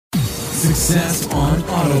Success on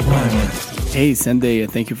Autopilot. Hey, Sunday,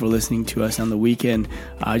 thank you for listening to us on the weekend.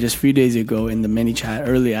 Just a few days ago in the ManyChat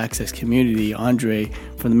early access community, Andre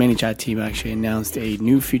from the ManyChat team actually announced a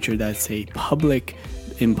new feature that's in public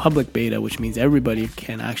beta, which means everybody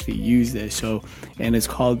can actually use this. And it's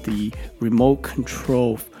called the remote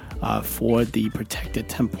control for the protected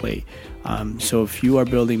template. So if you are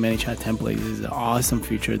building ManyChat templates, this is an awesome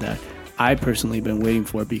feature that I personally been waiting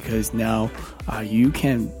for, because now you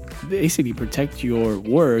can basically protect your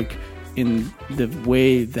work in the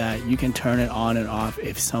way that you can turn it on and off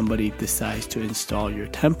if somebody decides to install your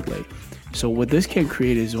template. So what this can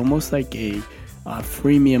create is almost like a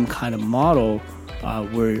freemium kind of model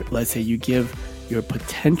where, let's say, you give your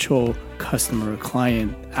potential customer or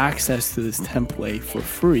client access to this template for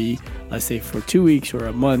free, let's say for 2 weeks or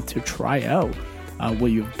a month, to try out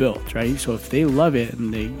what you've built, right? So if they love it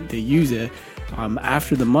and they use it,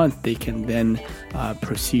 after the month, they can then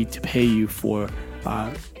proceed to pay you for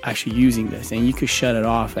actually using this. And you could shut it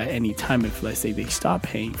off at any time if, let's say, they stop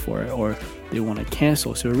paying for it or they want to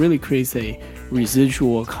cancel. So it really creates a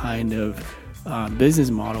residual kind of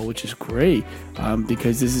business model, which is great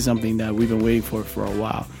because this is something that we've been waiting for a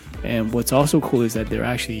while. And what's also cool is that they're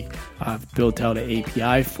actually built out an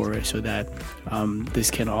API for it, so that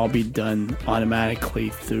this can all be done automatically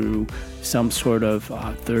through some sort of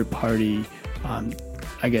third-party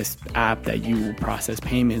app that you will process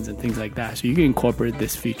payments and things like that. So you can incorporate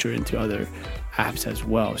this feature into other apps as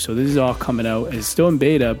well. So this is all coming out. It's still in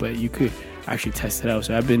beta, but you could actually test it out.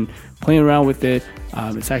 So I've been playing around with it.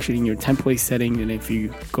 It's actually in your template setting. And if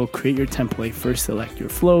you go create your template, first select your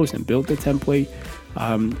flows and build the template.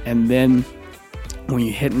 And then when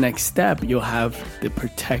you hit next step, you'll have the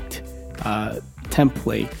protect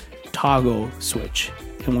template toggle switch.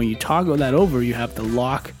 And when you toggle that over, you have the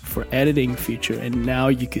lock for editing feature. And now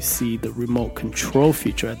you can see the remote control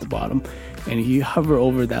feature at the bottom. And if you hover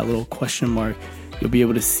over that little question mark, you'll be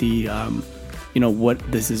able to see, what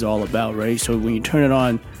this is all about, right? So when you turn it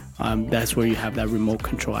on, that's where you have that remote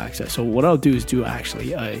control access. So what I'll do is do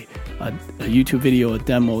actually a YouTube video, a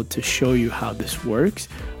demo to show you how this works.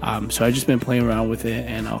 So I've just been playing around with it,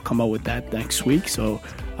 and I'll come out with that next week. So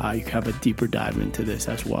you can have a deeper dive into this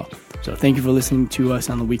as well. So thank you for listening to us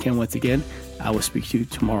on the weekend once again. I will speak to you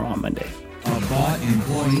tomorrow on Monday.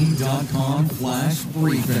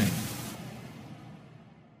 AboutEmployee.com/briefing.